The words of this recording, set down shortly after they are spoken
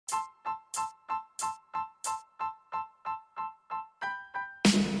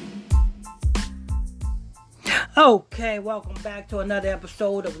Okay, welcome back to another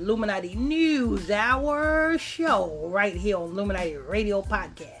episode of Illuminati News Hour show right here on Illuminati Radio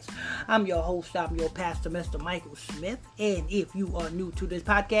Podcast. I'm your host, I'm your pastor, Mr. Michael Smith. And if you are new to this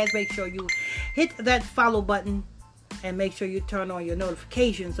podcast, make sure you hit that follow button and make sure you turn on your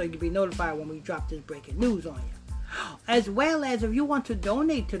notifications so you can be notified when we drop this breaking news on you. As well as if you want to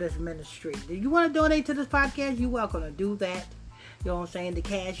donate to this ministry. If you want to donate to this podcast, you're welcome to do that. You know what I'm saying? The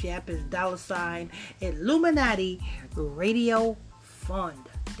Cash App is $ Illuminati Radio Fund.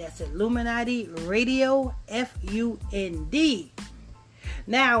 That's Illuminati Radio FUND.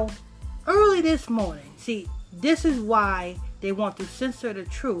 Now, early this morning, see, this is why they want to censor the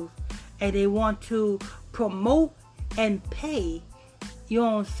truth and they want to promote and pay, you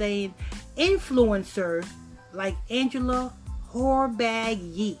know what I'm saying, influencers like Angela Whorebag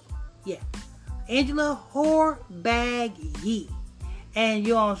Yee. Yeah. Angela Whorebag Yee. And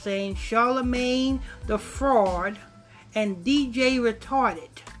you know what I'm saying, Charlemagne the Fraud and DJ Retarded.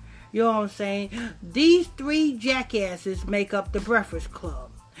 You know what I'm saying? These three jackasses make up the Breakfast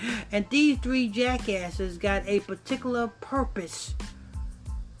Club. And these three jackasses got a particular purpose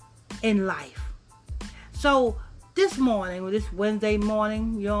in life. So this morning, this Wednesday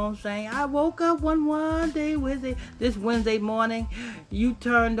morning, you know what I'm saying, I woke up one day, this Wednesday morning, you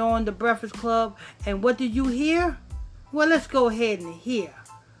turned on the Breakfast Club, and what did you hear? Well, let's go ahead and hear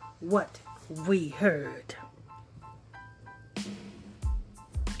what we heard.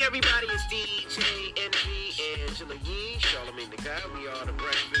 Everybody, it's DJ Envy, Angela Yee, Charlemagne the Guy. We are the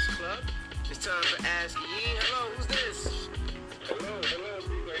Breakfast Club. It's time to ask Yee. Hello, who's this? Hello,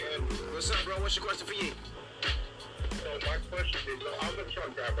 DJ Envy. What's up, bro? What's your question for Yee? So my question is, I'm a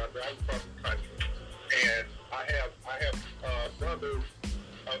truck driver. I drive across the country, and I have brothers,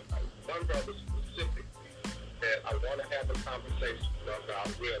 one brother specifically, that I want to have a conversation with, I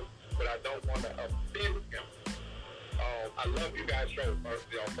will, but I don't want to offend him. I love you guys' show, first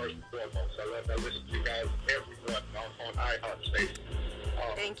and foremost. I listen to you guys everyone on iHeart Station.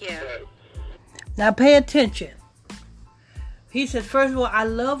 Thank you. Now pay attention. He said, first of all, I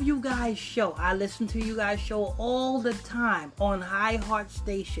love you guys' show. I listen to you guys' show all the time on iHeart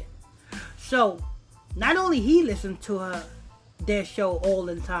Station. So, not only he listened to their show all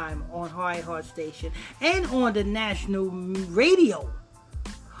the time on iHeart Station and on the national radio.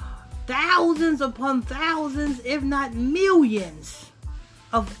 Thousands upon thousands, if not millions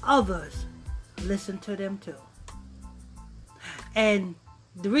of others listen to them too. And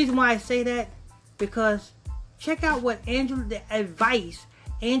the reason why I say that, because check out what the advice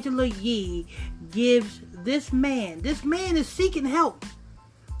Angela Yee gives this man. This man is seeking help.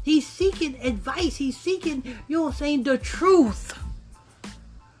 He's seeking advice. He's seeking, you know what I'm saying, the truth.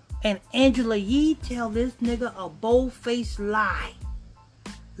 And Angela Yee tell this nigga a bold-faced lie.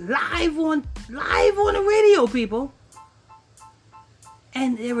 Live on the radio, people.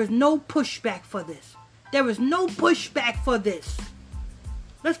 And there is no pushback for this. There is no pushback for this.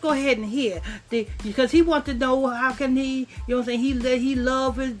 Let's go ahead and hear. Because he wants to know how can he, you know what I'm saying, he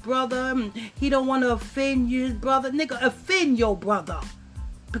love his brother. He don't want to offend his brother. Nigga, offend your brother.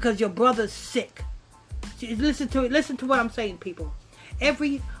 Because your brother's sick. Listen to it. Listen to what I'm saying, people.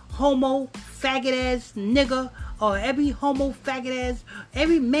 Every homo faggot ass nigga, or every homo faggot ass,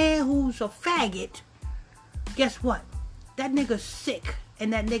 every man who's a faggot, guess what? That nigga's sick,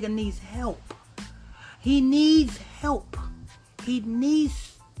 and that nigga needs help. He needs help. He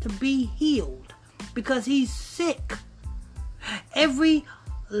needs to be healed because he's sick. Every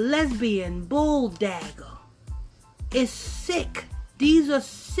lesbian bulldagger is sick. These are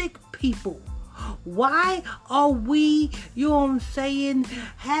sick people. Why are we, you know what I'm saying,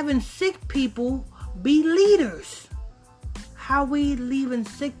 having sick people be leaders? How are we leaving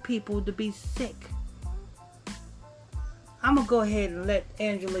sick people to be sick? I'm going to go ahead and let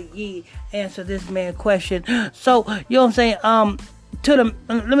Angela Yee answer this man's question. So, you know what I'm saying,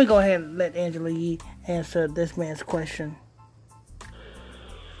 let me go ahead and let Angela Yee answer this man's question.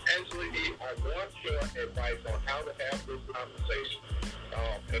 Angela Yee, I want your advice on how to have this conversation.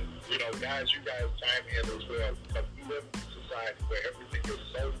 And, you know, guys, you guys chime in as well, because we live in a society where everything is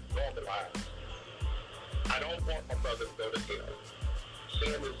so normalized. I don't want my brother to go to hell.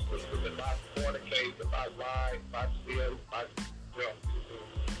 Sin is if I fornicate, if I lie, if I steal, if I,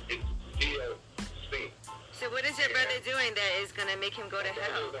 it's still sin. So what is your brother doing that is going to make him go to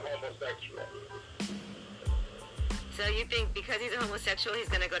hell? He's a homosexual. So you think because he's a homosexual, he's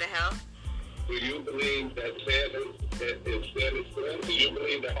going to go to hell? Do you believe that sin is sin? Do you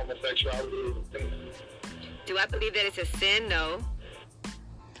believe that homosexuality is a sin? Do I believe that it's a sin? No.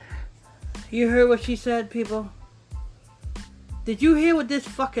 You heard what she said, people? Did you hear what this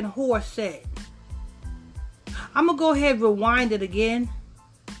fucking whore said? I'm going to go ahead and rewind it again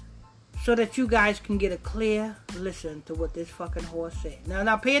so that you guys can get a clear listen to what this fucking whore said.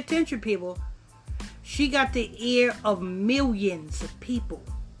 Now pay attention, people. She got the ear of millions of people.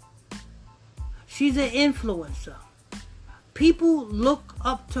 She's an influencer. People look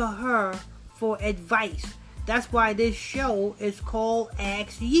up to her for advice. That's why this show is called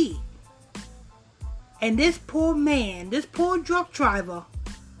Ask Yee. And this poor man, this poor truck driver,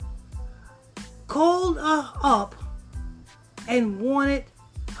 called her up and wanted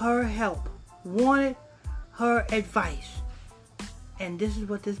her help, wanted her advice. And this is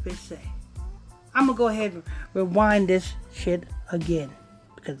what this bitch said. I'm going to go ahead and rewind this shit again,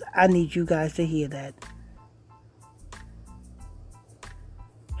 because I need you guys to hear that.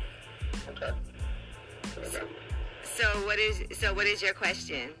 Okay. So what is your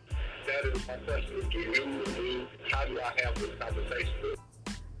question? That is my question. How do I have this conversation?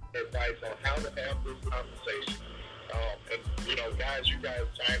 Advice on how to have this conversation. And, guys, you guys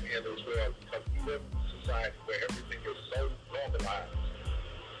chime in as well, because we live in a society where everything is so normalized.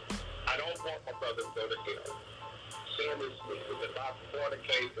 I don't want my brother to go to hell. Sin is, if I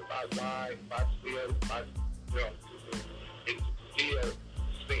fornicate, if I lie, if I steal, it's still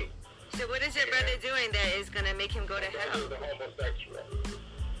sin. So what is your brother doing that is going to make him go to hell? He's a homosexual.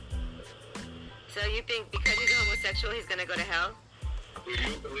 So you think because he's a homosexual, he's going to go to hell? Do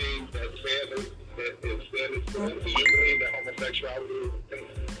you believe that sin is sin? Do you believe that homosexuality is a sin?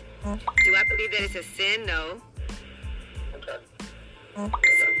 Do I believe that it's a sin? No. Okay.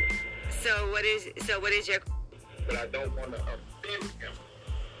 So what is your... But I don't want to offend him.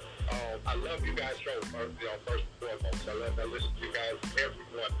 I love you guys' show, first and foremost. I listen to you guys,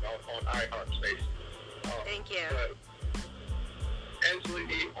 everyone on iHeart Station. Thank you. But Angela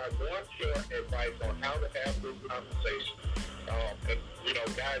Yee, I want your advice on how to have this conversation. And,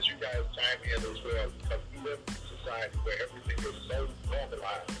 guys, you guys chime in as well, because we live in a society where everything is so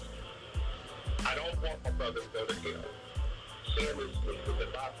normalized. I don't want my brother to go to hell. Sin is,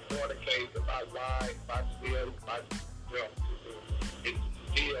 if I fornicate, if I lie, if I steal, it's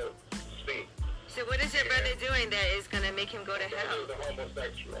still sin. So what is your brother doing that is going to make him go to hell? He's a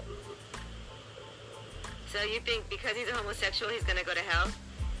homosexual. So you think because he's a homosexual, he's going to go to hell?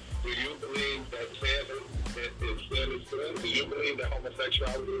 Do you believe that sin is sin? Do you believe that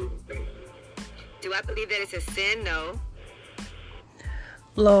homosexuality is a sin? Do I believe that it's a sin? No.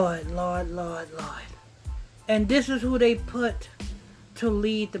 Lord. And this is who they put to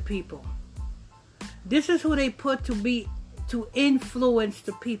lead the people. This is who they put to influence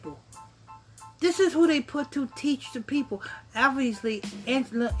the people. This is who they put to teach the people. Obviously,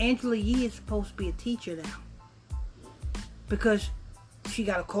 Angela Yee is supposed to be a teacher now. Because she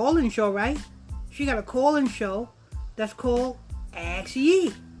got a call-in show, right? She got a call-in show that's called Ask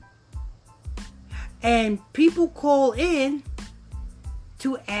Yee. And people call in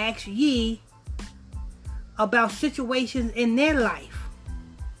to ask Yee about situations in their life.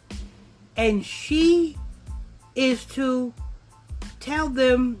 And she is to tell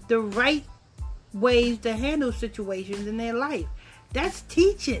them the right ways to handle situations in their life. That's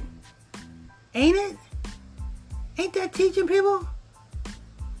teaching. Ain't it? Ain't that teaching, people?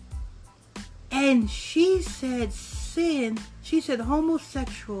 And she said sin, she said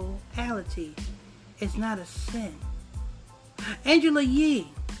homosexuality is not a sin. Angela Yee,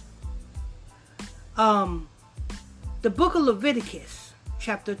 the book of Leviticus,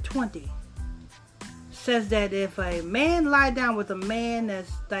 chapter 20, says that if a man lie down with a man as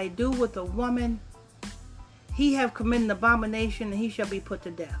they do with a woman, he have committed an abomination and he shall be put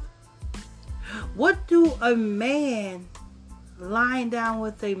to death. What do a man lying down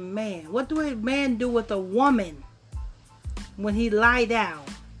with a man, what do a man do with a woman when he lie down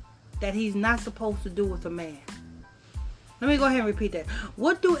that he's not supposed to do with a man? Let me go ahead and repeat that.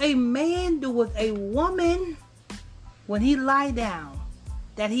 What do a man do with a woman when he lie down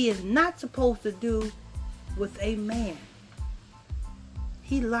that he is not supposed to do with a man?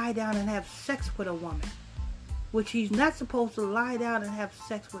 He lie down and have sex with a woman, which he's not supposed to lie down and have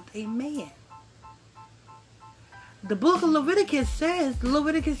sex with a man. The book of Leviticus says,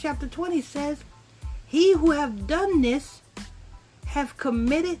 Leviticus chapter 20 says, he who have done this have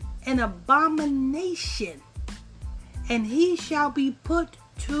committed an abomination, and he shall be put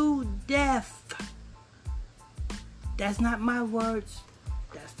to death. That's not my words.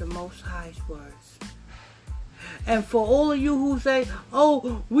 That's the Most High's words. And for all of you who say,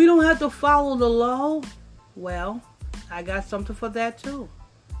 oh, we don't have to follow the law. Well, I got something for that too.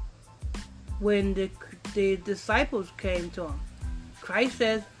 When the disciples came to him, Christ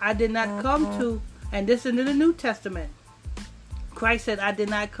says, I did not come to, and this is in the New Testament. Christ said, I did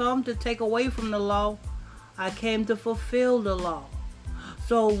not come to take away from the law, I came to fulfill the law.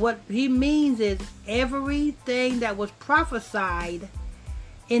 So what he means is everything that was prophesied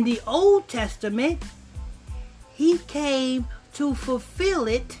in the Old Testament, he came to fulfill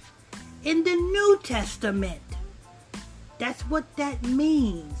it in the New Testament. That's what that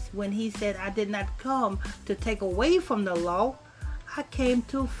means when he said, I did not come to take away from the law. I came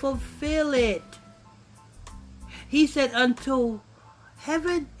to fulfill it. He said, until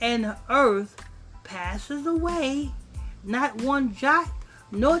heaven and earth passes away, not one jot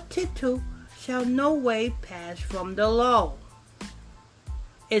nor tittle shall no way pass from the law.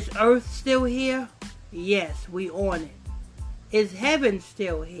 Is earth still here? Yes, we on it. Is heaven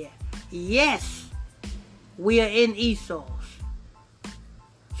still here? Yes, we are in Esau's.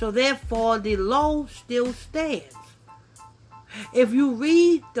 So therefore, the law still stands. If you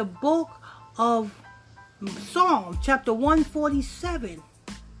read the book of Psalm, chapter 147,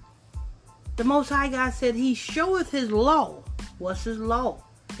 the Most High God said, He showeth His law. What's His law?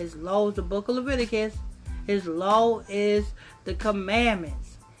 His law is the book of Leviticus. His law is the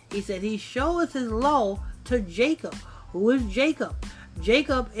commandments. He said, He showeth His law to Jacob. Who is Jacob?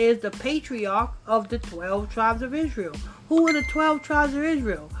 Jacob is the patriarch of the 12 tribes of Israel. Who are the 12 tribes of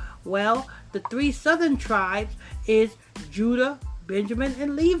Israel? Well, the 3 southern tribes is Judah, Benjamin,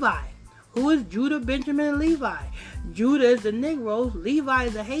 and Levi. Who is Judah, Benjamin, and Levi? Judah is the Negroes. Levi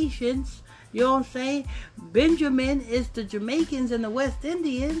is the Haitians. You know what I'm saying? Benjamin is the Jamaicans and the West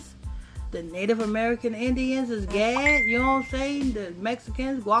Indians. The Native American Indians is Gad. You know what I'm saying? The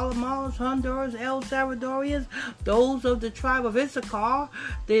Mexicans, Guatemalans, Honduras, El Salvadorians. Those of the tribe of Issachar.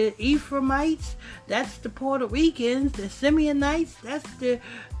 The Ephraimites. That's the Puerto Ricans. The Simeonites. That's the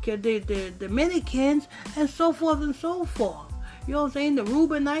Dominicans. And so forth and so forth. You know what I'm saying? The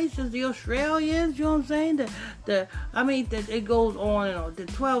Reubenites is the Australians. You know what I'm saying? It goes on and on. The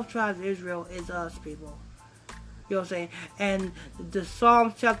 12 tribes of Israel is us, people. You know what I'm saying? And the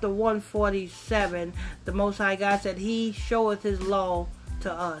Psalms chapter 147, the Most High God said, He showeth His law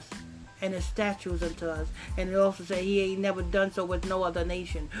to us and His statutes unto us. And it also said He ain't never done so with no other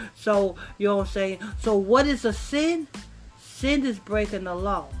nation. So, you know what I'm saying? So what is a sin? Sin is breaking the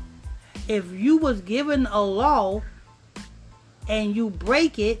law. If you was given a law and you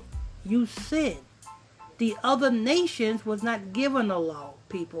break it, you sin. The other nations was not given a law,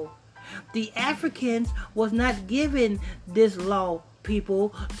 people. The Africans was not given this law,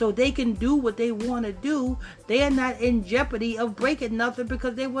 people, so they can do what they want to do. They are not in jeopardy of breaking nothing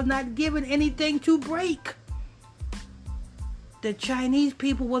because they were not given anything to break. The Chinese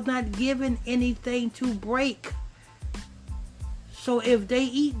people was not given anything to break. So if they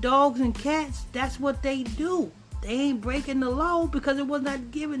eat dogs and cats, that's what they do. They ain't breaking the law because it was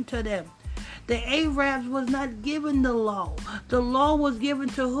not given to them. The Arabs was not given the law. The law was given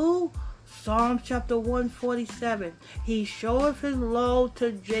to who? Psalms chapter 147. He showeth His law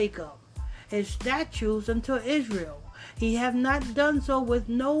to Jacob, His statutes unto Israel. He have not done so with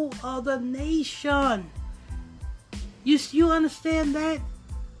no other nation. You understand that?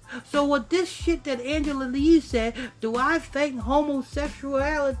 So what this shit that Angela Lee said, do I think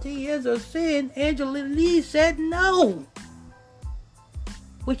homosexuality is a sin? Angela Lee said no.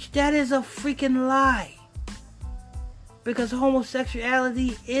 Which that is a freaking lie. Because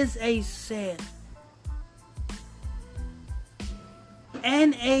homosexuality is a sin.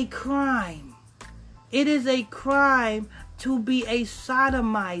 And a crime. It is a crime to be a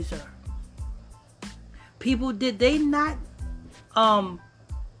sodomizer. People, did they not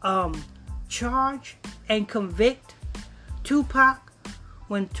charge and convict Tupac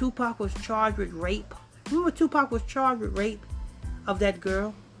when Tupac was charged with rape? Remember Tupac was charged with rape of that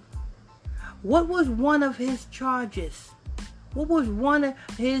girl? What was one of his charges? What was one of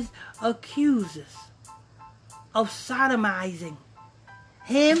his accusers of sodomizing?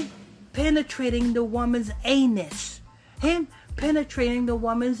 Him penetrating the woman's anus. Him penetrating the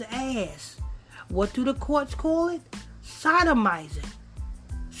woman's ass. What do the courts call it? Sodomizing.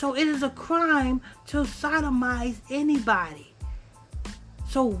 So it is a crime to sodomize anybody.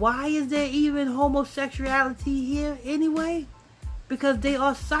 So why is there even homosexuality here anyway? Because they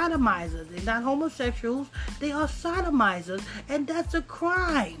are sodomizers. They're not homosexuals. They are sodomizers. And that's a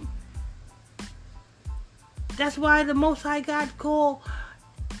crime. That's why the Most High God called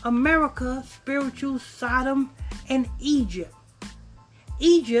America spiritual Sodom and Egypt.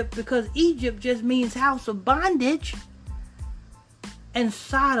 Egypt, because Egypt just means house of bondage. And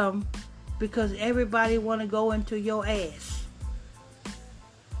Sodom, because everybody want to go into your ass.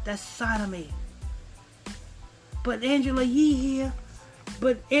 That's sodomy. But Angela Yee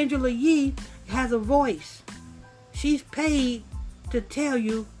has a voice. She's paid to tell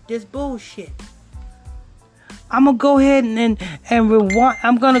you this bullshit. I'm gonna go ahead and rewind.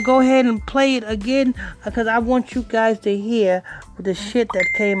 I'm gonna go ahead and play it again because I want you guys to hear the shit that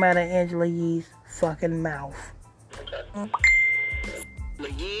came out of Angela Yee's fucking mouth.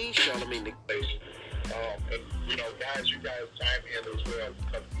 Yee, Charlamagne the God. And, you know, guys, you guys chime in as well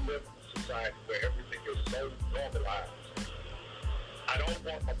because we live in a society where everything is so normalized. I don't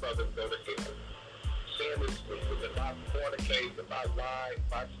want my brother to go to hell. Sin is if I fornicate, if I lie,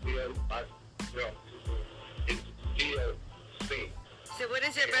 if I steal, it's still sin. So what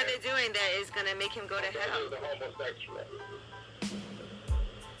is your brother doing that is going to make him go to hell? He's a homosexual.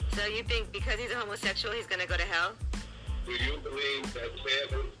 So you think because he's a homosexual, he's going to go to hell? Do you believe that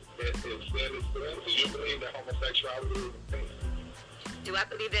sin is sin? Do you believe that homosexuality is a sin? Do I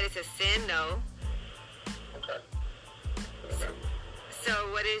believe that it's a sin? No. Okay. So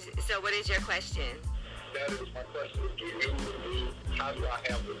what is your question? That is my question. How do I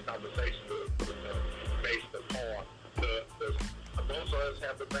have this conversation based upon most of us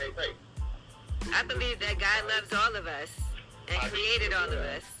have the same faith? I believe that God loves all of us and created all of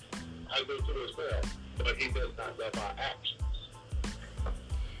us. I do too as well, but he does not love our actions.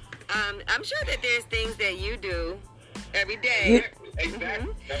 I'm sure that there's things that you do every day.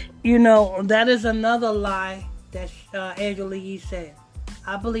 Exactly. You know, that is another lie that Angela Yee said.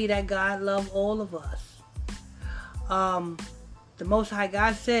 I believe that God loves all of us. The Most High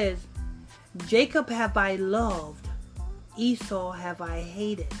God says, Jacob have I loved, Esau have I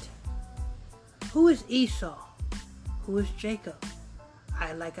hated. Who is Esau? Who is Jacob?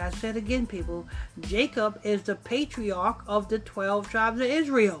 Like I said again, people, Jacob is the patriarch of the 12 tribes of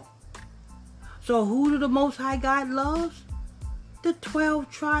Israel. So who do the Most High God loves? The 12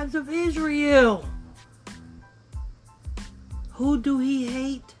 tribes of Israel. Who do he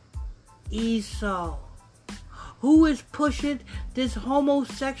hate? Esau. Who is pushing this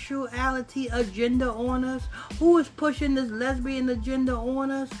homosexuality agenda on us? Who is pushing this lesbian agenda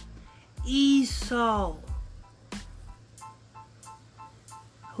on us? Esau.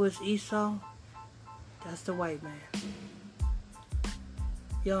 Who is Esau? That's the white man.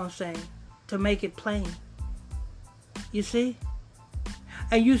 You know what I'm saying? To make it plain. You see?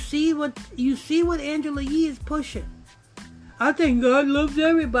 And you see what Angela Yee is pushing. I think God loves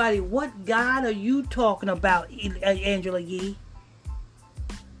everybody. What God are you talking about, Angela Yee?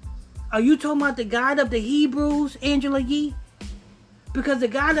 Are you talking about the God of the Hebrews, Angela Yee? Because the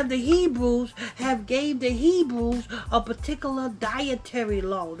God of the Hebrews have gave the Hebrews a particular dietary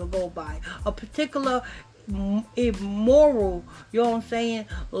law to go by. A particular immoral, you know what I'm saying,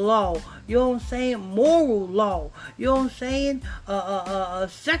 law. You know what I'm saying? Moral law. You know what I'm saying?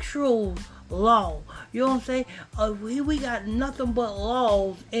 Sexual law. You know what I'm saying? We got nothing but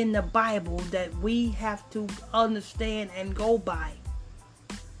laws in the Bible that we have to understand and go by.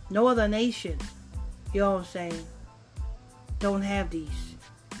 No other nation, you know what I'm saying, don't have these.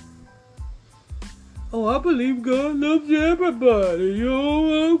 Oh, I believe God loves everybody. You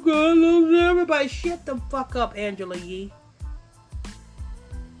know, God loves everybody. Shut the fuck up, Angela Yee.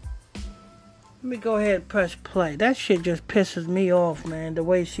 Let me go ahead and press play. That shit just pisses me off, man. The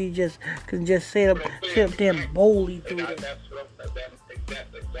way she just can just sit up there and boldly through it. That's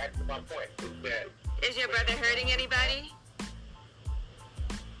exactly my point. Is your brother hurting anybody?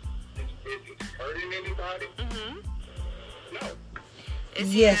 Is he hurting anybody? Mm-hmm. No.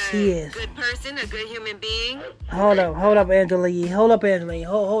 Yes, he is. Good person, a good human being. Hold up, Angela Yee. Hold up.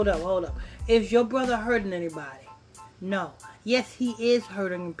 Is your brother hurting anybody? No. Yes, he is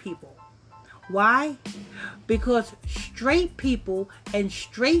hurting people. Why? Because straight people and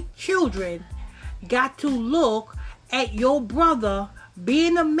straight children got to look at your brother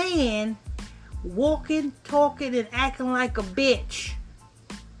being a man, walking, talking, and acting like a bitch.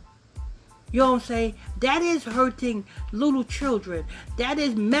 You know what I'm saying? That is hurting little children. That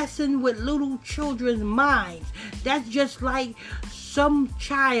is messing with little children's minds. That's just like some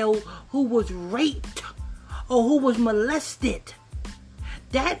child who was raped or who was molested.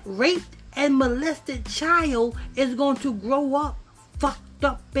 That raped and molested child is going to grow up fucked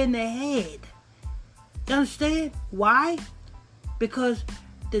up in the head. You understand? Why? Because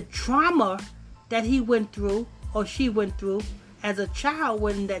the trauma that he went through or she went through as a child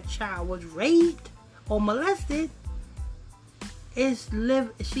when that child was raped or molested,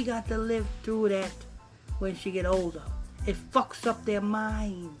 she got to live through that when she get older. It fucks up their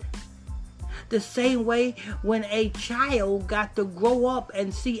mind. The same way when a child got to grow up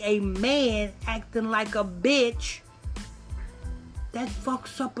and see a man acting like a bitch, that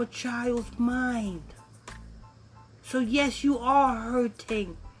fucks up a child's mind. So yes, you are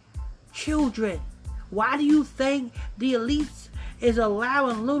hurting children. Why do you think the elites is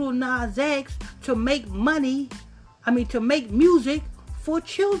allowing little Nas X to make music for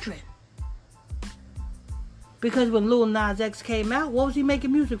children. Because when Lil Nas X came out, what was he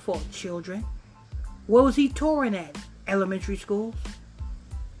making music for? Children. What was he touring at? Elementary schools.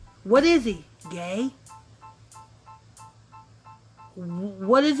 What is he? Gay.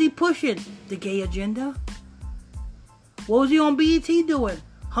 What is he pushing? The gay agenda. What was he on BET doing?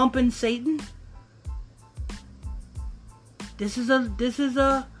 Humping Satan. This is a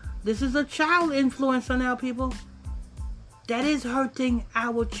child influencer now, people. That is hurting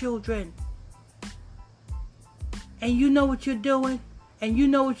our children. And you know what you're doing, and you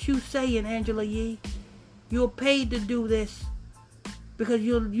know what you're saying, Angela Yee. You're paid to do this because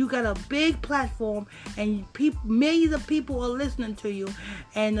you got a big platform, and millions of people are listening to you,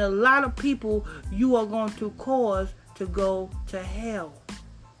 and a lot of people you are going to cause to go to hell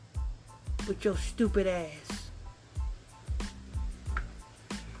with your stupid ass.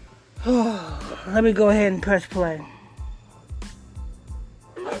 Let me go ahead and press play.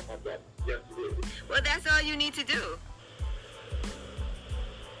 Well, that's all you need to do.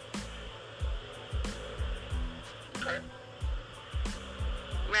 Okay.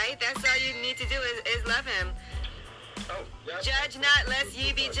 Right? That's all you need to do is love him. Oh, Judge not, lest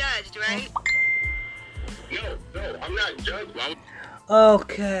ye be judged, right? No, I'm not judging.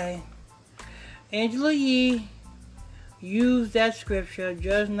 Okay. Angela Yee used that scripture,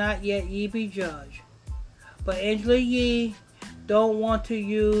 judge not yet ye be judged. But Angela Yee don't want to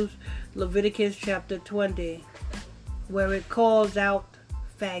use Leviticus chapter 20, where it calls out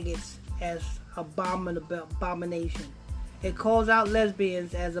faggots as abomination. It calls out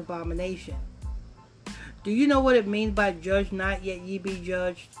lesbians as abomination. Do you know what it means by judge not yet ye be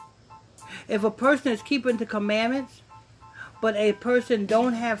judged? If a person is keeping the commandments, but a person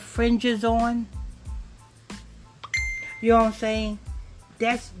don't have fringes on, you know what I'm saying?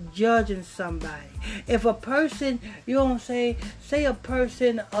 That's judging somebody. If a person, you know what I'm saying, say a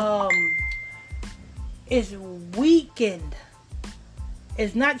person is weakened,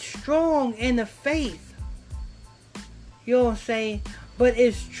 is not strong in the faith, you know what I'm saying, but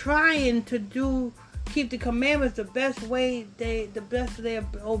is trying to keep the commandments the best of their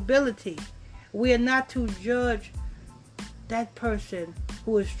ability. We are not to judge that person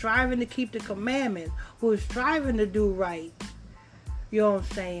who is striving to keep the commandments, who is striving to do right. You know what I'm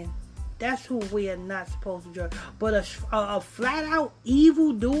saying? That's who we are not supposed to judge. But a flat out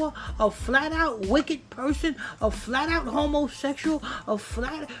evildoer, a flat out wicked person, a flat out homosexual,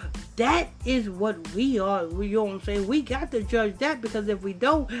 that is what we are. You know what I'm saying? We got to judge that, because if we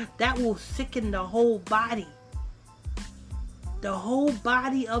don't, that will sicken the whole body. The whole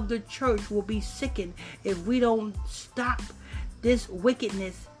body of the church will be sickened if we don't stop this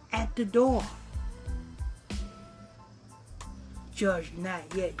wickedness at the door. Judge not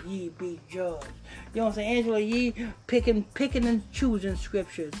yet ye be judged. You know what I'm saying? Angela Yee picking and choosing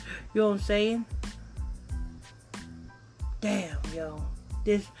scriptures. You know what I'm saying? Damn, yo.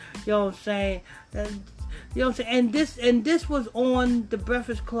 This, you know what I'm saying? You know what I'm saying? And this was on the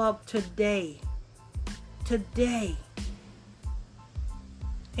Breakfast Club today.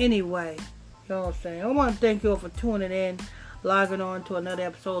 Anyway, you know what I'm saying? I want to thank you all for tuning in, logging on to another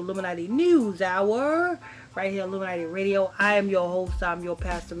episode of Illuminati News Hour, right here on Illuminati Radio. I am your host. I'm your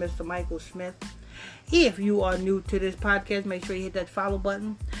pastor, Mr. Michael Smith. If you are new to this podcast, make sure you hit that follow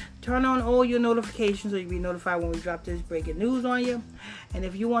button. Turn on all your notifications so you'll be notified when we drop this breaking news on you. And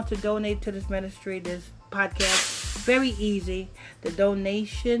if you want to donate to this ministry, this podcast, very easy. The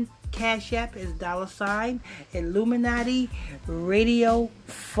donation Cash App is $ Illuminati Radio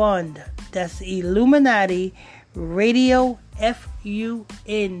Fund. That's Illuminati Radio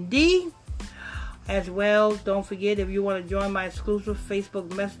FUND. As well, don't forget, if you want to join my exclusive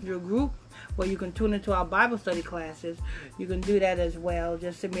Facebook Messenger group where you can tune into our Bible study classes, you can do that as well.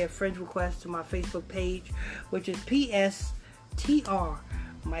 Just send me a friend request to my Facebook page, which is PSTR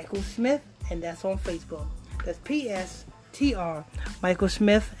Michael Smith, and that's on Facebook. That's PSTR Michael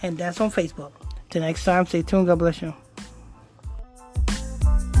Smith, and that's on Facebook. Till next time, stay tuned. God bless you.